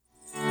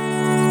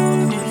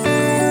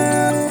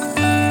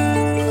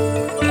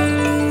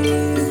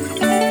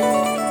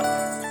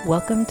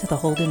Welcome to the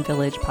Holden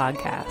Village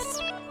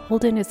podcast.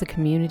 Holden is a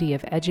community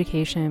of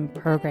education,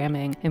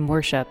 programming, and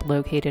worship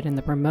located in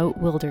the remote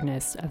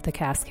wilderness of the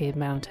Cascade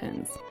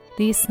Mountains.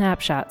 These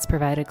snapshots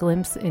provide a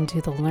glimpse into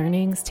the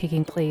learnings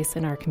taking place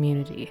in our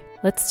community.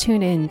 Let's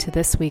tune in to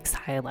this week's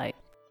highlight.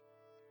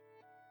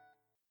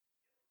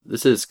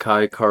 This is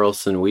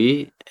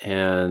Carlson-Wee,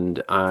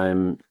 and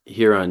I'm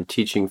here on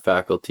teaching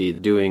faculty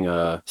doing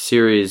a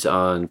series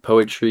on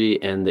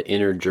poetry and the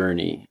inner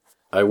journey.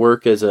 I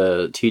work as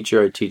a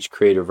teacher. I teach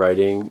creative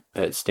writing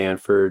at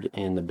Stanford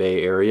in the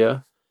Bay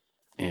Area,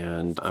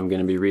 and I'm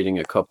going to be reading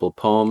a couple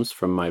poems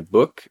from my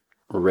book,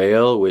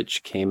 Rail,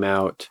 which came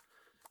out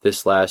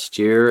this last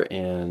year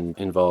and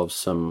involves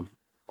some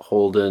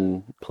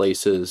Holden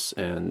places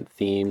and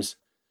themes.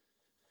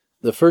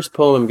 The first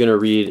poem I'm going to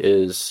read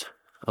is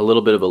a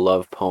little bit of a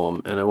love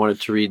poem, and I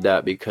wanted to read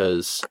that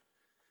because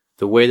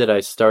the way that I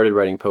started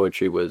writing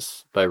poetry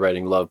was by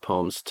writing love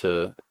poems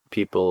to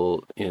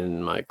people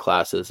in my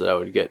classes that I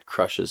would get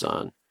crushes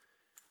on.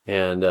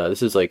 And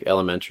this is like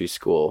elementary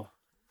school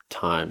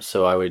time,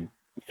 so I would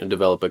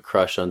develop a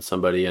crush on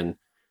somebody and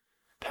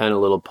pen a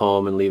little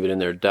poem and leave it in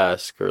their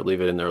desk or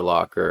leave it in their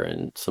locker,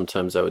 and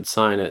sometimes I would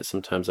sign it,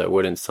 sometimes I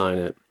wouldn't sign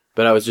it.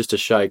 But I was just a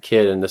shy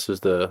kid, and this was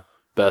the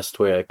best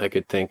way I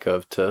could think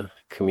of to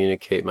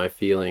communicate my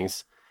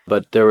feelings.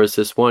 But there was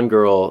this one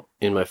girl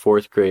in my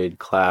fourth grade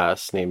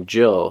class named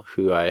Jill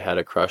who I had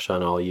a crush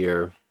on all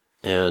year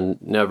and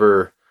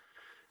never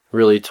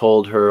really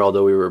told her,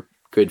 although we were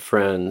good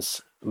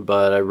friends.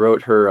 But I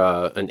wrote her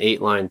an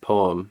 8-line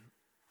poem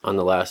on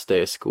the last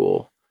day of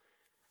school,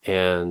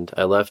 and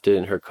I left it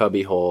in her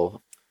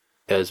cubbyhole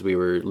as we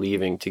were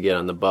leaving to get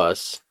on the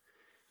bus.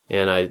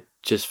 And I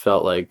just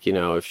felt like,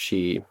 if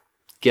she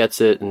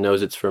gets it and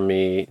knows it's for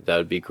me, that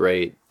would be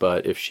great.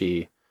 But if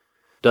she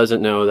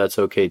doesn't know, that's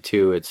okay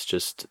too. It's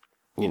just,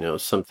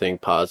 something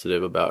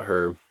positive about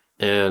her.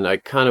 And I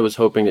kind of was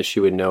hoping that she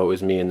would know it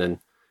was me and then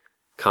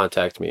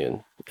contact me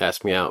and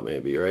ask me out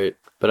maybe, right?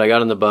 But I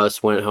got on the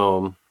bus, went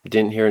home,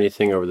 didn't hear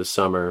anything over the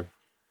summer,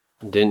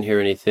 didn't hear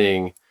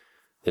anything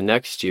the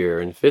next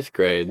year in 5th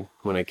grade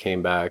when I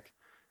came back,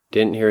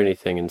 didn't hear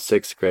anything in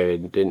 6th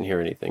grade, didn't hear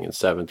anything in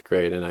 7th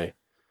grade, and I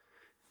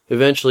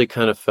eventually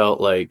kind of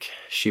felt like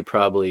she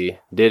probably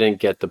didn't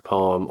get the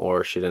poem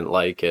or she didn't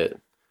like it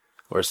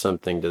or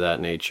something to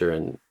that nature,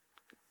 and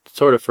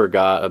sort of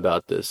forgot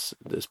about this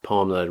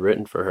poem that I'd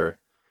written for her.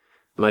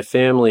 My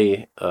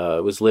family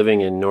was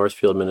living in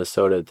Northfield,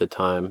 Minnesota at the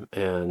time,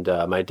 and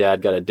my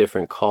dad got a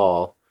different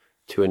call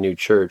to a new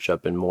church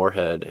up in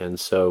Moorhead, and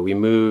so we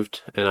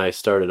moved, and I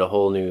started a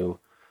whole new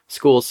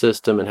school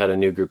system and had a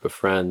new group of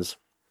friends.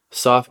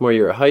 Sophomore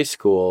year of high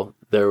school,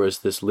 there was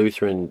this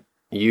Lutheran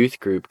youth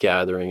group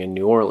gathering in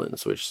New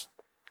Orleans, which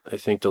I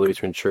think the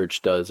Lutheran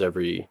church does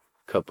every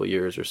couple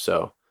years or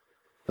so.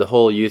 The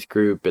whole youth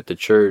group at the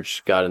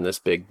church got in this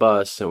big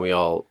bus, and we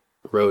all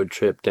road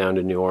trip down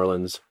to New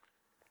Orleans.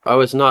 I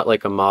was not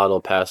like a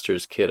model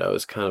pastor's kid. I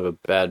was kind of a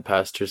bad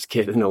pastor's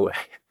kid in a way.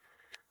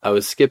 I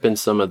was skipping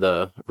some of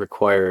the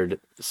required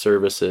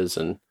services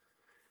and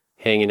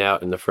hanging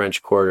out in the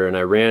French Quarter, and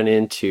I ran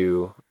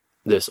into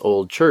this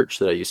old church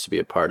that I used to be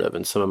a part of,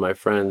 and some of my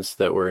friends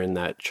that were in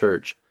that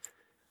church.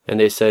 And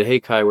they said, "Hey,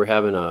 Kai, we're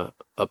having a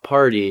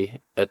party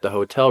at the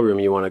hotel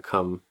room. You want to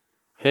come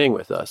hang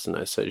with us?" And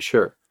I said,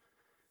 "Sure."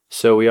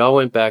 So we all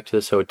went back to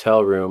this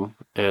hotel room,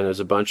 and there's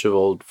a bunch of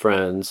old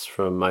friends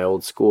from my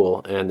old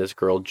school, and this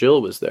girl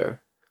Jill was there.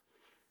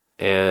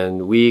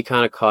 And we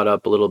kind of caught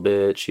up a little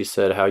bit. She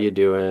said, "How you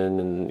doing?"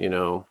 And,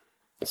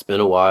 it's been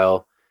a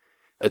while.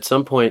 At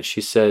some point, she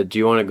said, "Do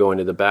you want to go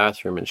into the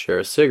bathroom and share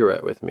a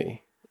cigarette with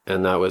me?"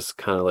 And that was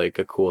kind of like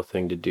a cool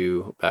thing to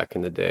do back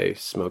in the day,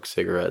 smoke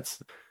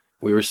cigarettes.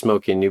 We were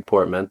smoking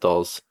Newport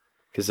menthols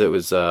because it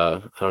was,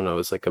 it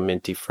was like a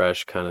minty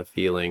fresh kind of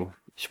feeling.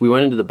 We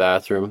went into the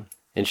bathroom,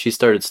 and she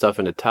started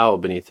stuffing a towel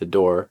beneath the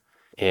door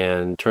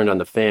and turned on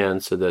the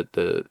fan so that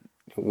the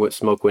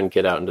smoke wouldn't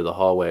get out into the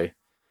hallway.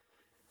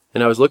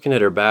 And I was looking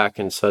at her back,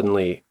 and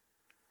suddenly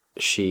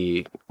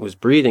she was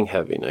breathing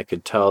heavy, and I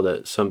could tell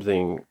that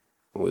something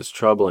was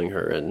troubling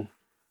her. And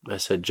I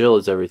said, "Jill,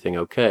 is everything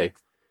okay?"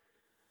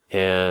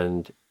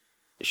 And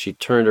she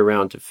turned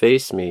around to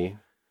face me,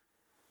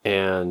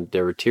 and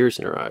there were tears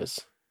in her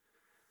eyes.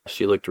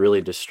 She looked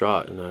really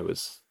distraught, and I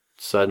was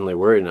suddenly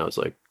worried, and I was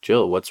like,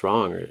 "Jill, what's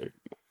wrong? Are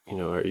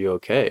you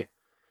okay?"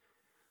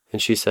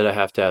 And she said, "I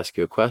have to ask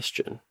you a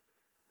question."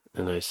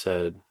 And I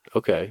said,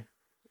 "Okay."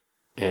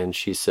 And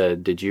she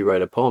said, "Did you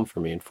write a poem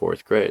for me in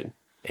 4th grade?"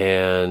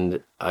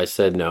 And I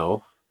said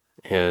no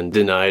and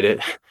denied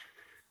it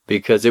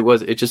because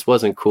it just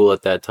wasn't cool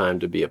at that time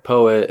to be a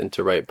poet and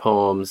to write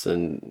poems.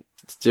 And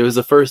it was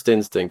the first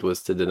instinct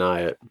was to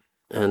deny it.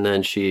 And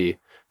then she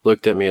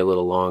looked at me a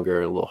little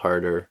longer, a little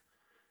harder.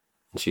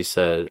 And she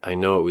said, "I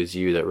know it was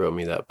you that wrote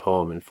me that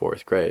poem in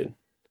 4th grade."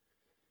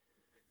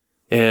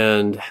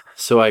 And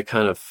so I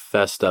kind of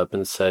fessed up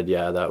and said,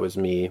 "Yeah, that was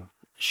me."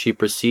 She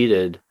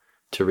proceeded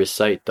to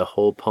recite the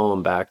whole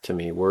poem back to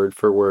me, word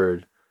for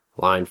word,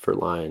 line for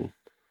line.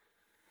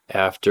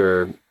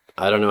 After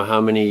I don't know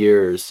how many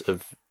years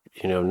of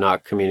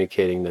not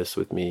communicating this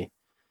with me.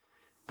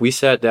 We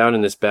sat down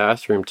in this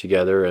bathroom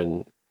together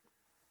and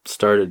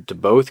started to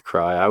both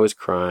cry. I was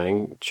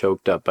crying,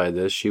 choked up by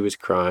this. She was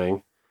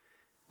crying.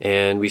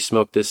 And we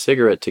smoked this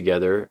cigarette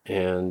together,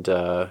 and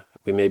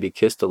we maybe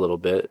kissed a little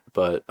bit,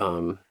 but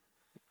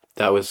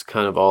that was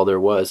kind of all there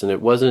was. And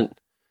it wasn't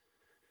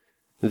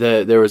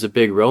that there was a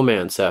big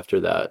romance after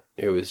that.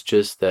 It was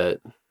just that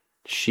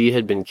she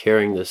had been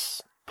carrying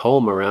this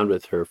poem around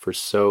with her for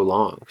so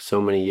long,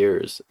 so many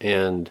years,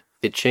 and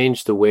it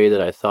changed the way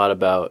that I thought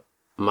about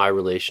my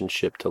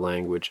relationship to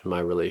language and my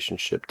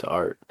relationship to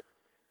art.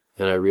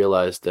 And I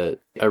realized that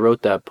I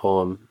wrote that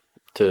poem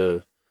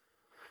to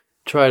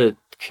try to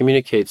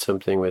communicate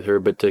something with her,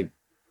 but to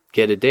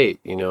get a date.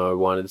 I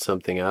wanted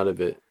something out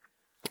of it.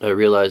 I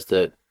realized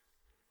that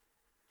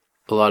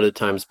a lot of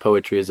times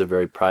poetry is a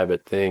very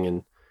private thing,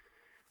 and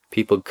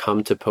people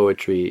come to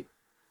poetry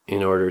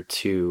in order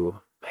to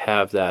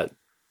have that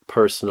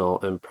personal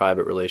and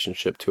private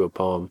relationship to a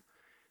poem.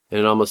 And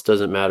it almost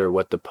doesn't matter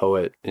what the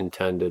poet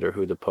intended or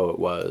who the poet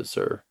was,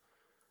 or,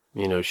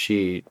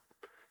 she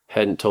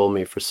hadn't told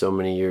me for so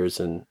many years,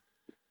 and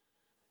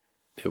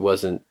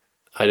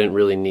I didn't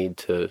really need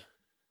to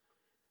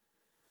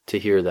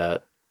hear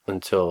that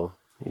until,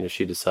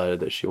 she decided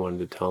that she wanted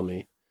to tell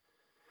me.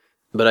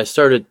 But I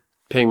started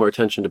paying more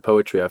attention to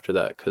poetry after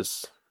that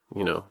because,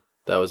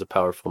 that was a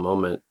powerful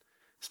moment,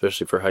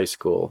 especially for high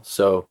school.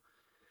 So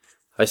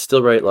I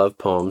still write love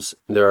poems.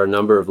 There are a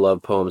number of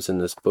love poems in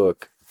this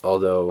book,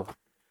 although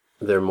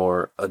they're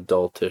more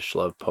adultish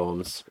love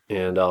poems.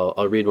 And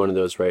I'll read one of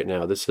those right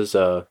now. This is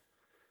a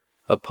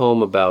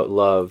poem about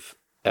love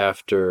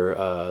after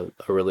a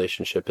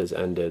relationship has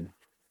ended,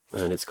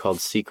 and it's called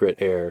Secret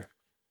Air.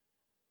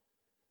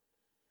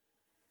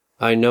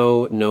 I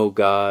know no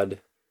God,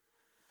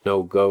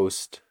 no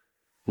ghost,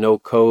 no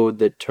code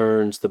that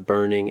turns the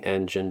burning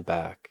engine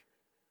back.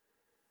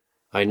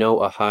 I know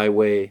a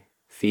highway,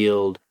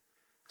 field,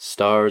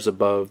 stars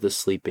above the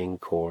sleeping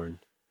corn.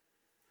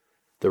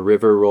 The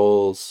river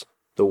rolls,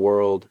 the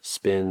world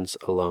spins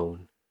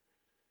alone.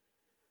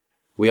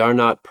 We are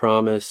not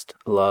promised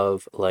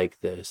love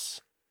like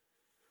this.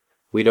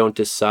 We don't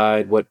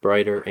decide what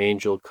brighter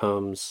angel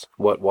comes,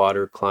 what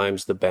water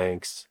climbs the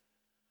banks.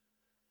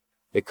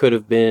 It could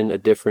have been a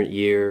different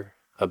year,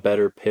 a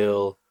better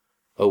pill,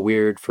 a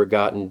weird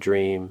forgotten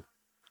dream,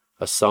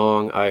 a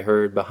song I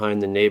heard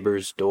behind the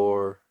neighbor's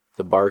door,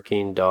 the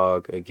barking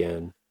dog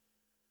again.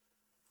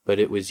 But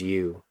it was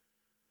you,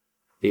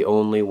 the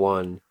only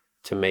one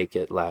to make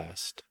it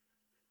last,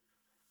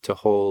 to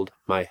hold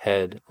my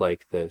head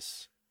like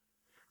this,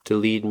 to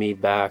lead me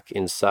back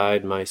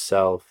inside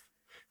myself,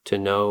 to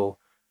know,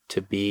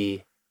 to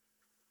be,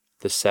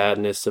 the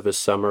sadness of a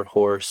summer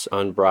horse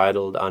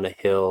unbridled on a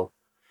hill,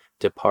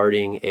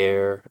 departing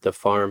air, the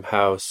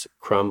farmhouse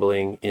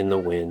crumbling in the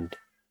wind.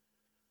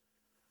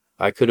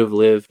 I could have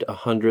lived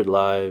 100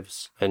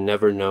 lives and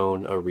never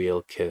known a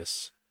real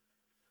kiss.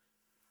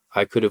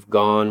 I could have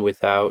gone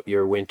without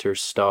your winter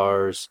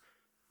stars,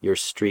 your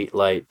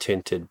streetlight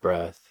tinted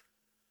breath.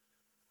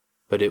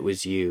 But it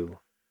was you,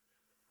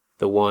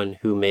 the one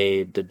who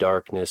made the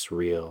darkness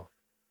real,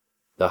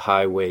 the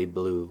highway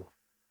blue,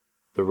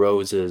 the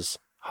roses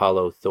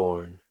hollow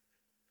thorn.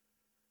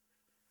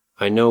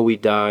 I know we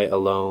die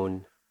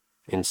alone,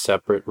 in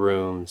separate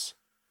rooms,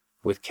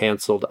 with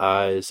canceled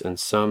eyes and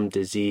some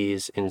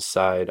disease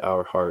inside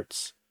our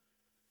hearts.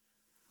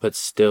 But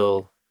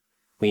still,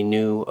 we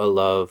knew a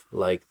love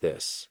like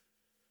this.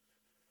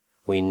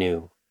 We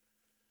knew.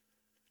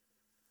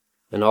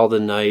 And all the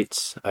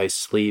nights I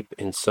sleep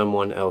in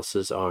someone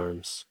else's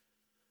arms.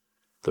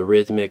 The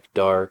rhythmic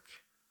dark,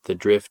 the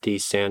drifty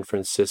San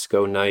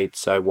Francisco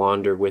nights I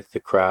wander with the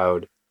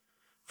crowd,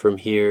 from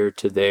here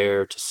to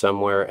there to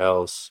somewhere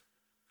else.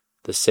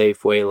 The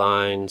Safeway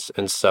lines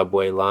and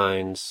subway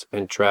lines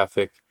and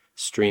traffic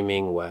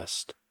streaming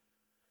west.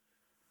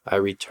 I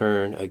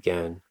return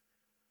again.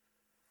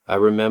 I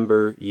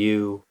remember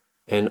you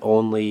and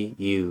only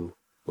you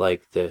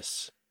like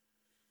this.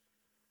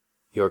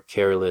 Your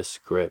careless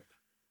grip.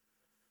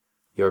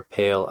 Your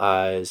pale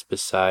eyes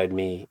beside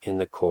me in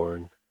the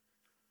corn.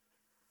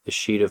 The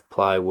sheet of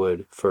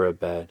plywood for a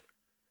bed.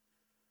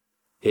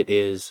 It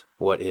is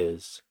what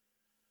is.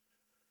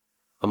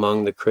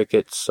 Among the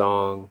cricket's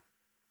song,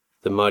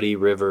 the muddy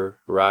river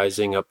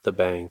rising up the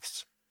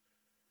banks.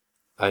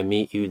 I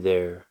meet you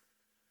there.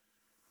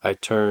 I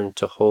turn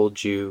to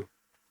hold you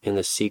in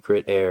the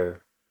secret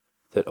air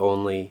that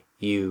only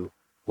you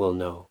will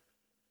know.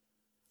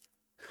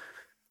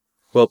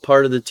 Well,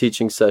 part of the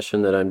teaching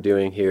session that I'm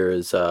doing here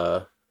is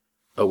a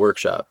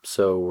workshop.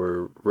 So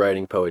we're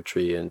writing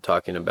poetry and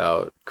talking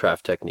about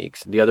craft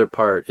techniques. The other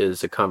part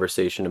is a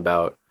conversation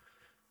about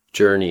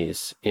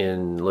journeys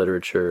in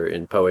literature,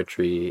 in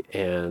poetry,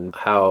 and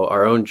how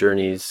our own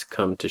journeys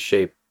come to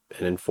shape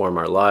and inform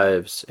our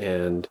lives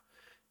and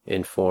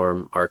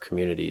inform our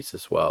communities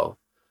as well.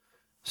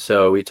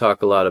 So we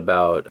talk a lot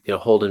about,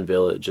 Holden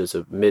Village as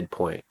a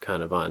midpoint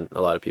kind of on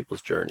a lot of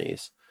people's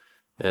journeys.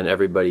 And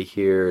everybody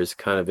here is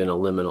kind of in a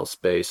liminal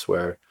space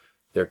where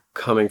they're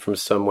coming from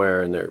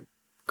somewhere and they're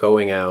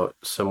going out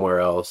somewhere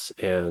else,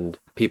 and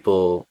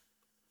people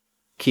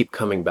keep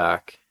coming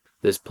back.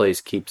 This place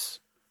keeps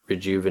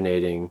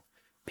rejuvenating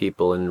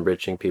people and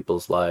enriching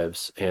people's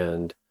lives.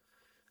 And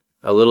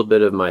a little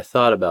bit of my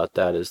thought about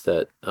that is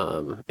that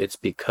it's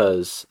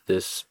because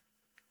this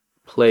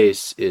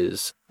place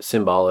is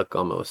symbolic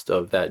almost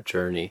of that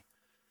journey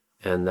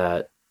and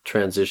that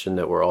transition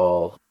that we're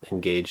all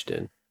engaged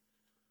in.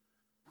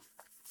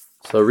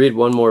 So I'll read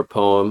one more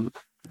poem.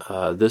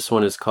 This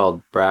one is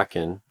called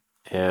Bracken,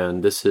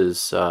 and this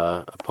is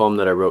a poem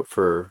that I wrote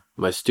for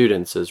my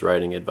students as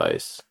writing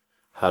advice,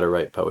 how to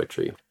write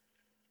poetry.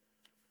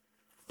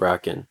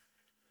 Bracken.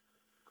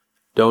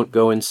 Don't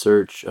go in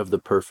search of the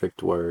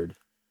perfect word.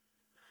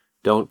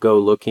 Don't go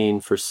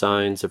looking for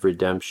signs of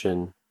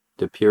redemption,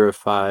 the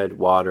purified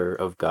water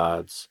of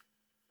God's.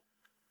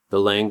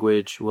 The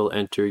language will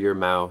enter your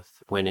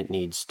mouth when it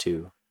needs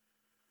to.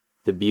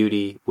 The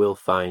beauty will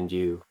find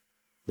you.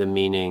 The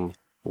meaning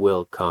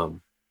will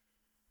come.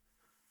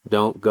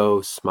 Don't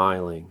go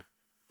smiling.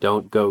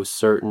 Don't go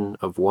certain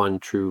of one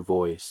true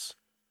voice.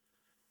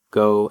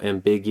 Go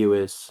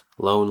ambiguous,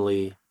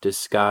 lonely,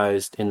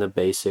 disguised in the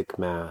basic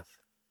math.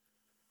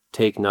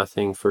 Take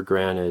nothing for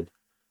granted.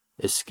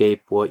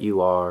 Escape what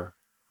you are,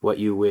 what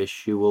you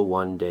wish you will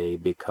one day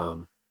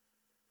become.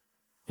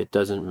 It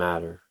doesn't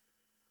matter.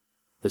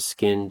 The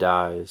skin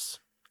dies.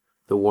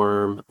 The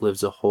worm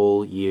lives a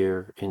whole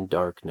year in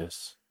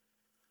darkness.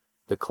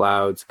 The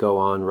clouds go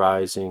on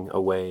rising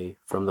away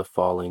from the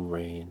falling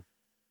rain.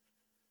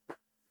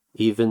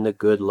 Even the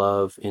good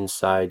love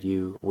inside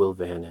you will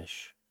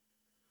vanish.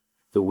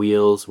 The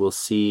wheels will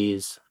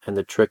cease, and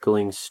the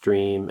trickling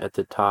stream at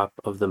the top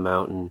of the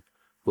mountain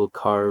will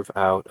carve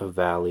out a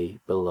valley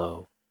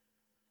below.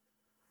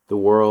 The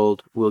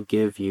world will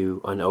give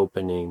you an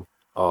opening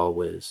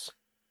always.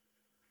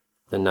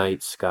 The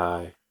night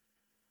sky,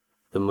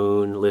 the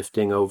moon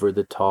lifting over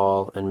the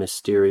tall and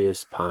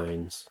mysterious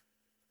pines.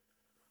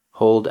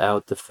 Hold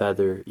out the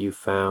feather you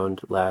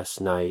found last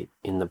night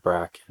in the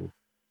bracken.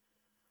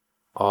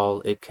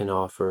 All it can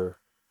offer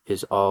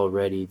is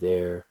already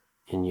there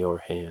in your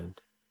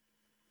hand.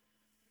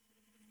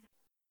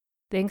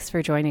 Thanks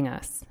for joining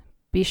us.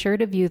 Be sure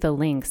to view the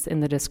links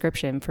in the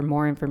description for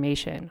more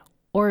information,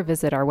 or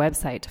visit our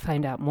website to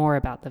find out more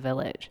about the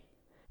village.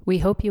 We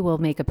hope you will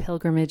make a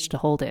pilgrimage to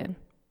Holden.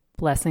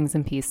 Blessings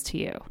and peace to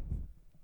you.